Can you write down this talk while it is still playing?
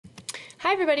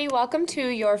Hi everybody, welcome to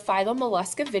your Phylum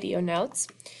Mollusca video notes.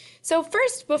 So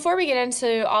first, before we get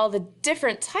into all the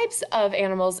different types of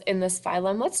animals in this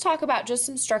phylum, let's talk about just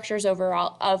some structures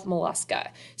overall of mollusca.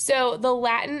 So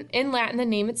in Latin, the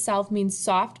name itself means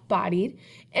soft-bodied.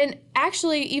 And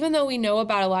actually, even though we know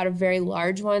about a lot of very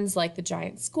large ones like the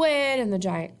giant squid and the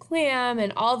giant clam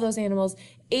and all of those animals,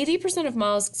 80% of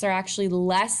mollusks are actually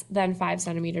less than 5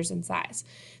 centimeters in size.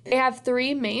 They have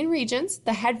three main regions: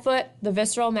 the head, foot, the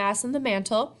visceral mass, and the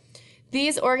mantle.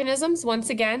 These organisms, once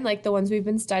again, like the ones we've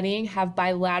been studying, have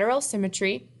bilateral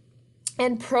symmetry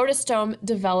and protostome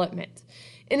development.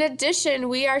 In addition,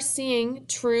 we are seeing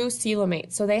true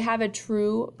coelomates, so they have a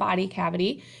true body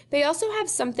cavity. They also have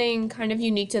something kind of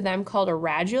unique to them called a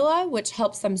radula, which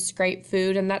helps them scrape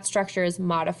food, and that structure is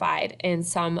modified in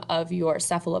some of your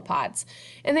cephalopods.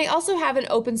 And they also have an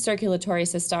open circulatory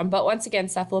system, but once again,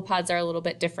 cephalopods are a little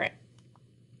bit different.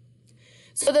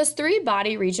 So those three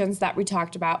body regions that we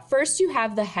talked about, first you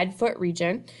have the head-foot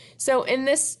region. So in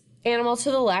this animal to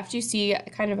the left, you see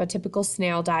kind of a typical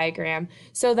snail diagram.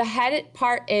 So the head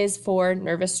part is for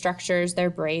nervous structures, their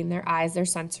brain, their eyes, their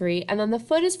sensory, and then the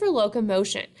foot is for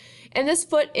locomotion. And this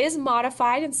foot is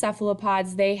modified in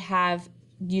cephalopods. They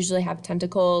usually have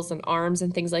tentacles and arms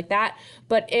and things like that.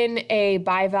 But in a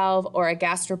bivalve or a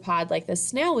gastropod like the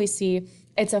snail we see,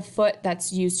 it's a foot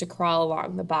that's used to crawl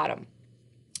along the bottom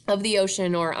of the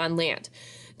ocean or on land.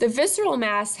 The visceral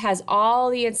mass has all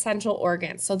the essential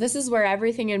organs. So this is where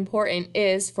everything important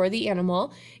is for the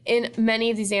animal. In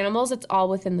many of these animals, it's all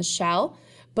within the shell,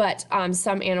 but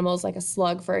some animals like a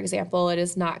slug, for example, it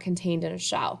is not contained in a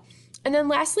shell. And then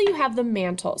lastly, you have the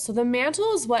mantle. So the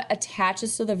mantle is what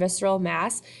attaches to the visceral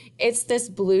mass. It's this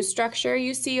blue structure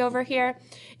you see over here,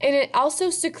 and it also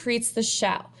secretes the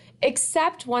shell,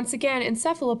 except once again in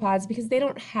cephalopods because they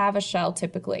don't have a shell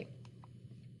typically.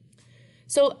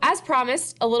 So as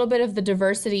promised, a little bit of the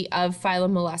diversity of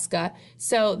Phylum Mollusca.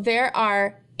 So there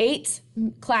are 8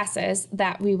 classes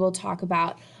that we will talk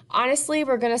about. Honestly,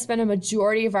 we're going to spend a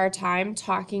majority of our time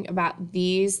talking about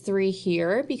these 3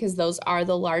 here because those are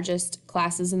the largest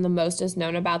classes and the most is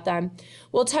known about them.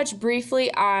 We'll touch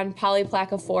briefly on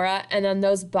Polyplacophora, and then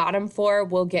those bottom 4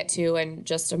 we'll get to in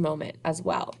just a moment as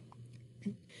well.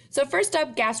 So first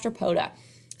up, gastropoda.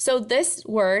 So this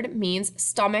word means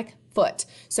stomach, foot.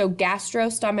 So gastro,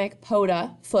 stomach,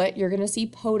 poda, foot. You're going to see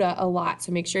poda a lot,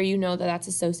 so make sure you know that that's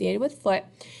associated with foot.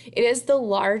 It is the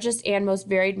largest and most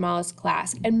varied mollusk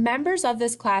class, and members of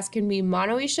this class can be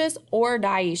monoecious or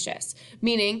dioecious,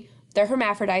 meaning they're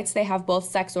hermaphrodites, they have both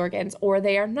sex organs, or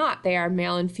they are not. They are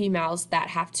male and females that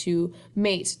have to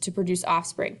mate to produce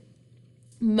offspring.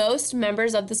 Most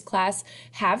members of this class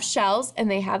have shells,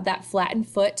 and they have that flattened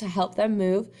foot to help them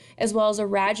move, as well as a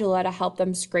radula to help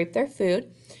them scrape their food.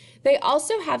 They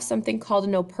also have something called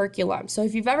an operculum. So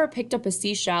if you've ever picked up a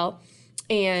seashell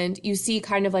and you see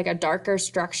kind of like a darker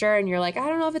structure and you're like, I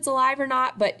don't know if it's alive or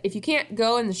not, but if you can't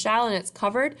go in the shell and it's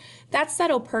covered, that's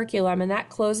that operculum, and that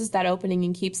closes that opening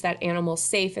and keeps that animal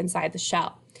safe inside the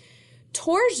shell.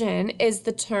 Torsion is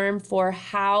the term for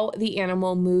how the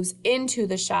animal moves into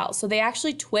the shell. So they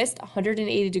actually twist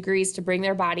 180 degrees to bring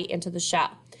their body into the shell.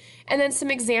 And then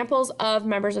some examples of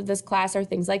members of this class are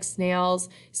things like snails,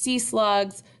 sea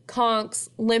slugs, conchs,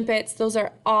 limpets. Those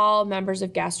are all members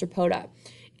of gastropoda.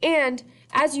 And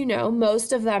as you know,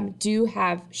 most of them do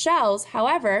have shells.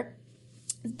 However,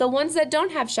 the ones that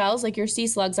don't have shells, like your sea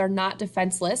slugs, are not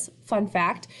defenseless. Fun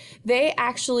fact, they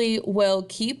actually will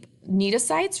keep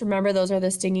cnidocytes. Remember, those are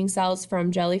the stinging cells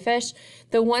from jellyfish.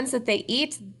 The ones that they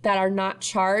eat that are not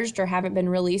charged or haven't been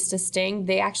released to sting,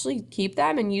 they actually keep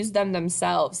them and use them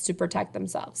themselves to protect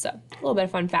themselves. So a little bit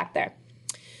of fun fact there.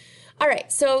 All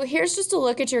right, so here's just a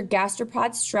look at your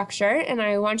gastropod structure, and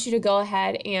I want you to go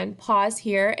ahead and pause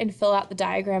here and fill out the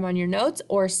diagram on your notes,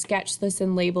 or sketch this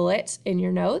and label it in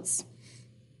your notes.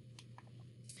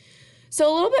 So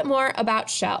a little bit more about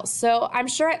shells. So I'm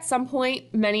sure at some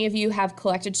point many of you have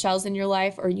collected shells in your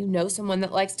life, or you know someone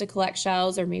that likes to collect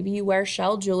shells, or maybe you wear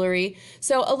shell jewelry.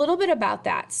 So a little bit about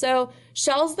that. So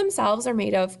shells themselves are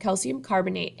made of calcium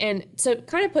carbonate, and to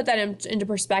kind of put that into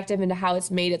perspective into how it's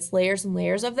made, it's layers and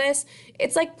layers of this.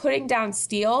 It's like putting down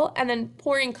steel and then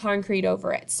pouring concrete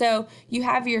over it. So you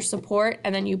have your support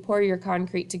and then you pour your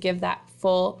concrete to give that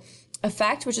full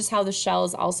effect, which is how the shell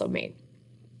is also made.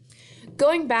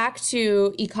 Going back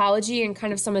to ecology and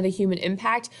kind of some of the human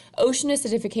impact, ocean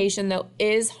acidification, though,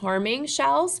 is harming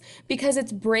shells because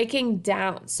it's breaking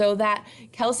down. So that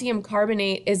calcium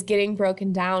carbonate is getting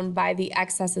broken down by the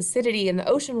excess acidity in the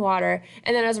ocean water,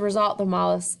 and then as a result, the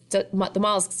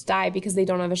mollusks die because they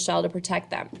don't have a shell to protect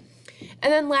them.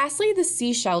 And then lastly, the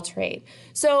seashell trade.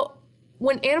 So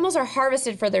when animals are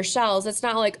harvested for their shells, it's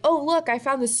not like, oh, look, I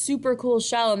found this super cool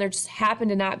shell and there just happened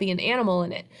to not be an animal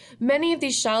in it. Many of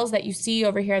these shells that you see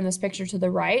over here in this picture to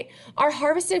the right are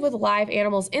harvested with live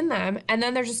animals in them, and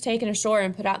then they're just taken ashore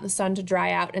and put out in the sun to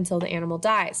dry out until the animal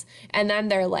dies. And then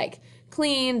they're like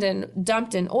cleaned and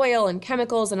dumped in oil and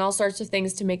chemicals and all sorts of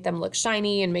things to make them look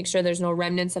shiny and make sure there's no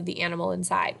remnants of the animal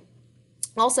inside.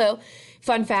 Also,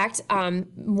 fun fact,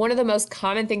 one of the most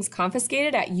common things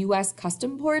confiscated at U.S.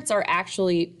 custom ports are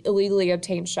actually illegally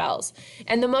obtained shells.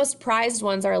 And the most prized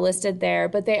ones are listed there,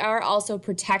 but they are also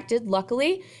protected,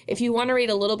 luckily. If you want to read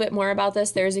a little bit more about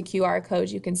this, there's a QR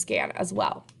code you can scan as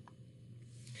well.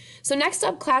 So next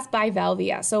up, class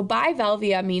bivalvia. So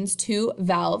bivalvia means two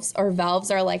valves, or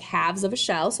valves are like halves of a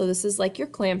shell. So this is like your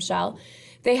clam shell.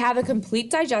 They have a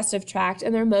complete digestive tract,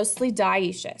 and they're mostly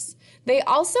dioecious. They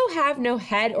also have no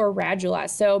head or radula.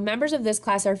 So members of this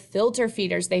class are filter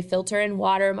feeders. They filter in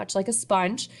water much like a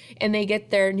sponge, and they get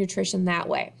their nutrition that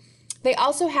way. They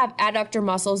also have adductor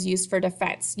muscles used for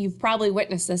defense. You've probably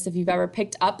witnessed this if you've ever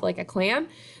picked up like a clam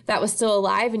that was still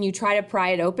alive and you try to pry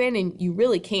it open and you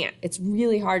really can't. It's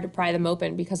really hard to pry them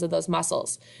open because of those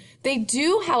muscles. They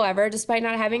do, however, despite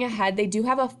not having a head, they do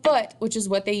have a foot, which is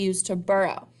what they use to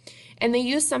burrow. And they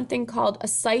use something called a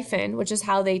siphon, which is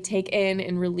how they take in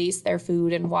and release their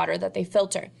food and water that they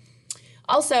filter.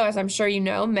 Also, as I'm sure you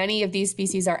know, many of these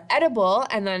species are edible,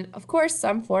 and then, of course,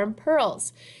 some form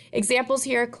pearls. Examples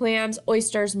here, clams,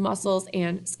 oysters, mussels,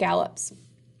 and scallops.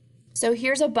 So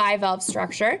here's a bivalve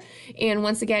structure, and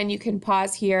once again, you can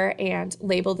pause here and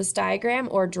label this diagram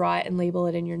or draw it and label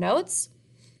it in your notes.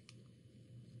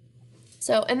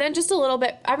 So, and then just a little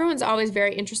bit, everyone's always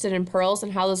very interested in pearls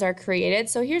and how those are created,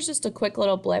 so here's just a quick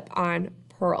little blip on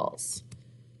pearls.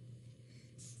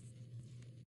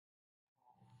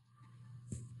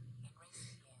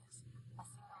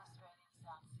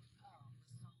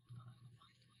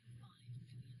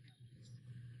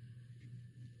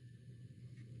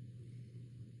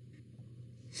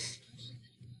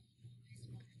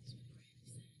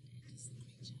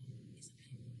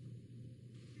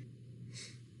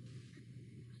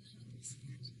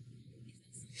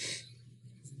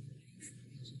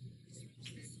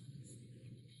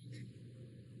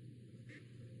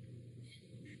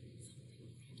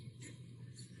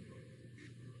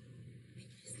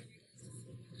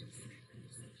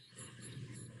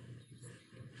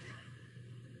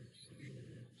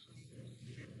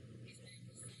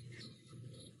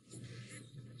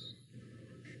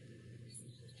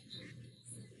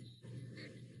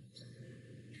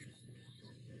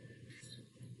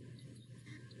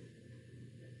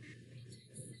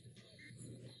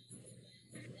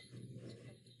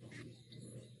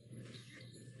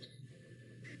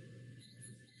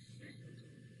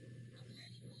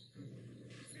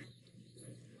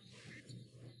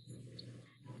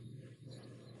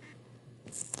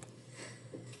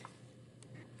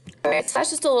 All right, so that's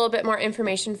just a little bit more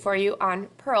information for you on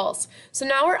pearls. So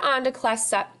now we're on to class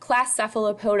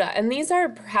Cephalopoda, and these are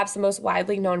perhaps the most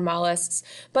widely known mollusks,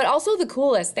 but also the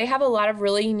coolest. They have a lot of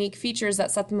really unique features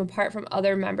that set them apart from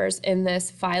other members in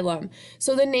this phylum.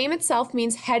 So the name itself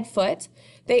means head foot.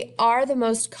 They are the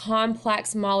most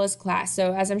complex mollusk class.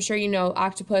 So as I'm sure you know,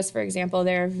 octopus, for example,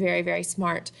 they're very, very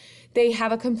smart. They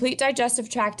have a complete digestive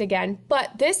tract again,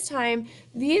 but this time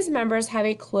these members have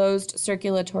a closed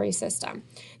circulatory system.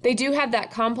 They do have that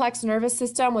complex nervous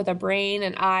system with a brain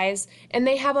and eyes, and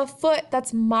they have a foot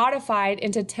that's modified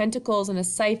into tentacles and a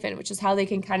siphon, which is how they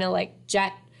can kind of like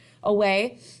jet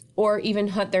away or even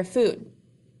hunt their food.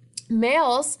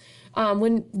 Males,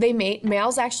 when they mate,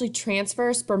 males actually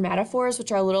transfer spermatophores,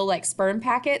 which are little like sperm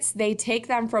packets. They take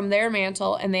them from their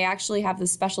mantle and they actually have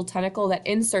this special tentacle that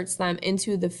inserts them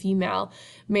into the female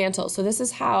mantle. So this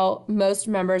is how most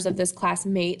members of this class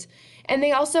mate. And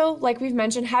they also, like we've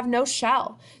mentioned, have no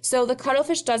shell. So the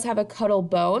cuttlefish does have a cuttle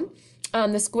bone.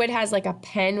 The squid has like a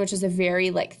pen, which is a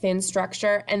very like thin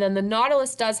structure, and then the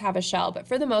nautilus does have a shell, but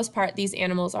for the most part, these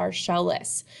animals are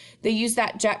shellless. They use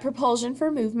that jet propulsion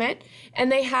for movement, and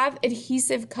they have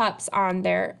adhesive cups on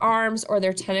their arms or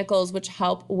their tentacles, which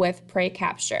help with prey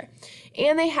capture.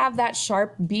 And they have that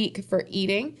sharp beak for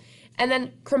eating. And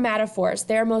then chromatophores,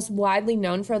 they're most widely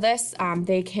known for this.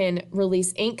 They can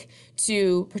release ink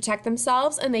to protect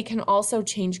themselves, and they can also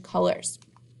change colors.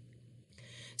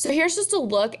 So here's just a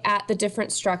look at the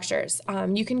different structures.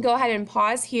 You can go ahead and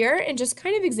pause here and just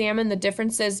kind of examine the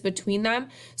differences between them.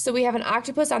 So we have an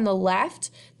octopus on the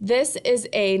left. This is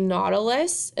a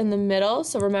nautilus in the middle.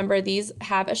 So remember, these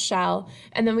have a shell.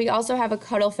 And then we also have a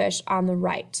cuttlefish on the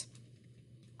right.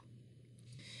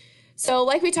 So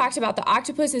like we talked about, the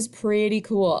octopus is pretty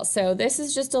cool. So this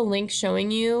is just a link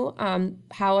showing you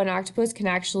how an octopus can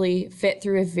actually fit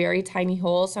through a very tiny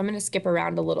hole. So I'm going to skip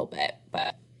around a little bit,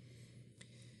 but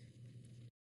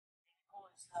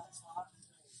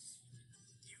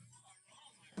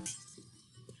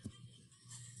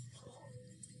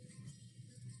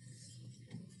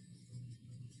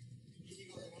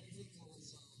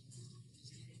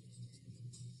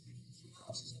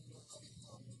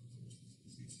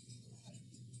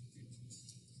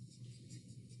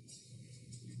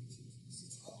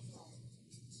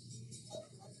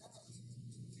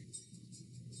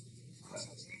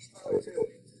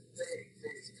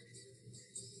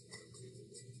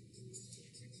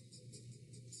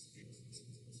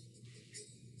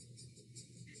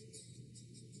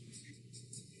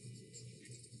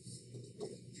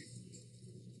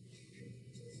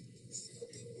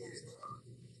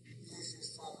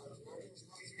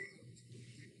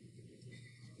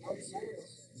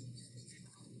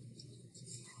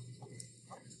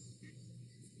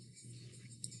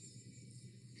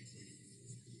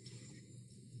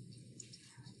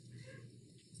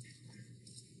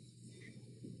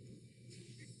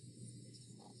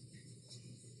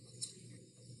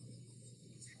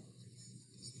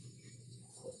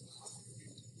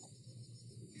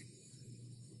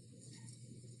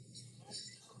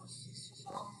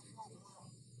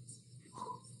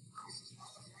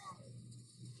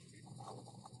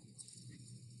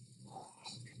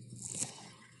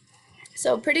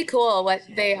so pretty cool what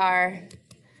they are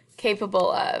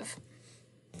capable of.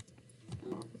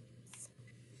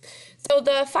 So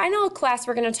the final class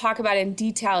we're going to talk about in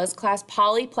detail is class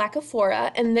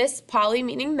Polyplacophora, and this poly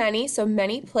meaning many, so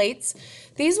many plates.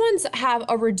 These ones have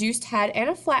a reduced head and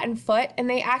a flattened foot, and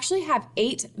they actually have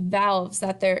 8 valves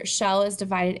that their shell is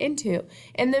divided into.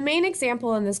 And the main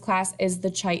example in this class is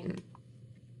the chitin.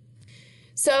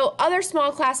 So other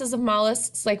small classes of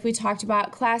mollusks, like we talked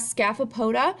about, class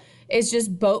Scaphopoda is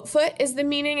just boat foot is the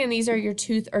meaning, and these are your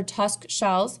tooth or tusk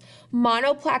shells.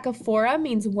 Monoplacophora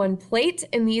means one plate,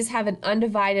 and these have an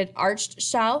undivided arched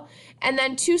shell. And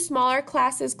then 2 smaller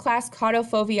classes, class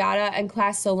Caudofoveata and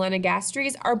class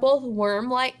Solenogastries, are both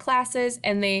worm-like classes,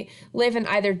 and they live in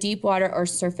either deep water or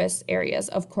surface areas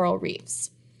of coral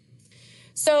reefs.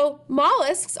 So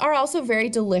mollusks are also very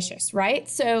delicious, right?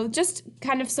 So just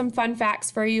kind of some fun facts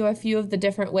for you, a few of the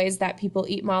different ways that people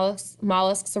eat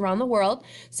mollusks around the world.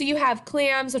 So you have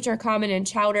clams, which are common in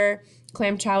chowder,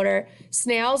 clam chowder.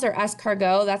 Snails or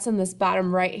escargot, that's in this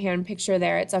bottom right-hand picture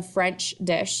there. It's a French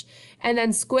dish. And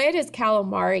then squid is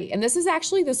calamari, and this is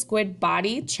actually the squid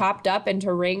body chopped up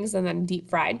into rings and then deep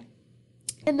fried.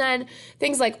 And then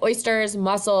things like oysters,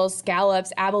 mussels,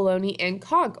 scallops, abalone, and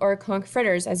conch or conch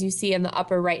fritters, as you see in the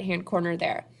upper right-hand corner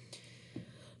there.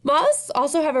 Mollusks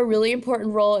also have a really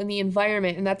important role in the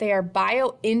environment in that they are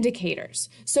bioindicators.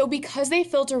 So because they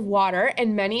filter water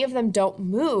and many of them don't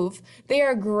move, they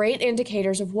are great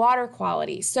indicators of water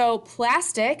quality. So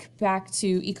plastic, back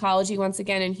to ecology once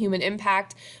again and human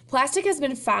impact, plastic has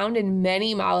been found in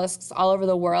many mollusks all over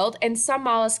the world, and some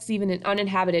mollusks even in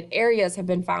uninhabited areas have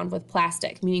been found with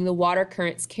plastic, meaning the water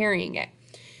currents carrying it.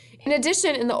 In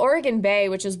addition, in the Oregon Bay,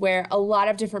 which is where a lot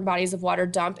of different bodies of water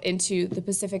dump into the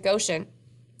Pacific Ocean,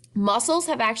 mussels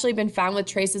have actually been found with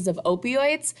traces of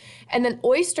opioids, and then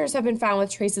oysters have been found with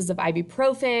traces of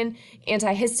ibuprofen,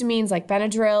 antihistamines like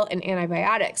Benadryl, and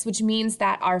antibiotics, which means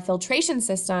that our filtration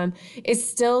system is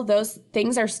still, those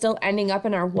things are still ending up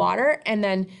in our water, and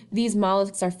then these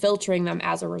mollusks are filtering them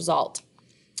as a result.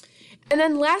 And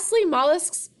then lastly,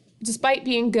 mollusks, despite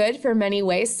being good for many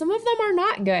ways, some of them are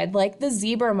not good, like the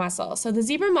zebra mussel. So the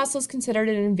zebra mussel is considered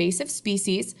an invasive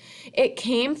species. It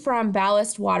came from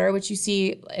ballast water, which you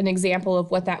see an example of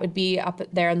what that would be up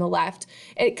there on the left.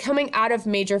 It coming out of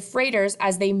major freighters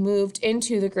as they moved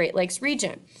into the Great Lakes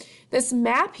region. This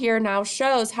map here now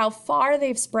shows how far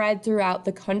they've spread throughout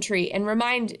the country. And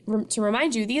to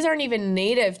remind you, these aren't even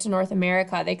native to North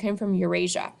America. They came from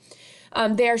Eurasia.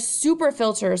 They are super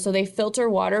filters, so they filter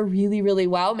water really, really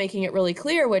well, making it really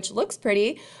clear, which looks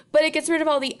pretty, but it gets rid of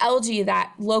all the algae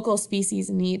that local species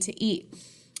need to eat.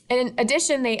 And in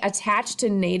addition, they attach to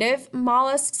native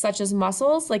mollusks, such as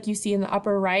mussels, like you see in the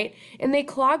upper right, and they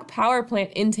clog power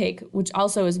plant intake, which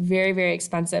also is very, very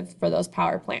expensive for those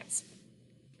power plants.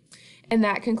 And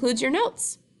that concludes your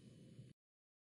notes.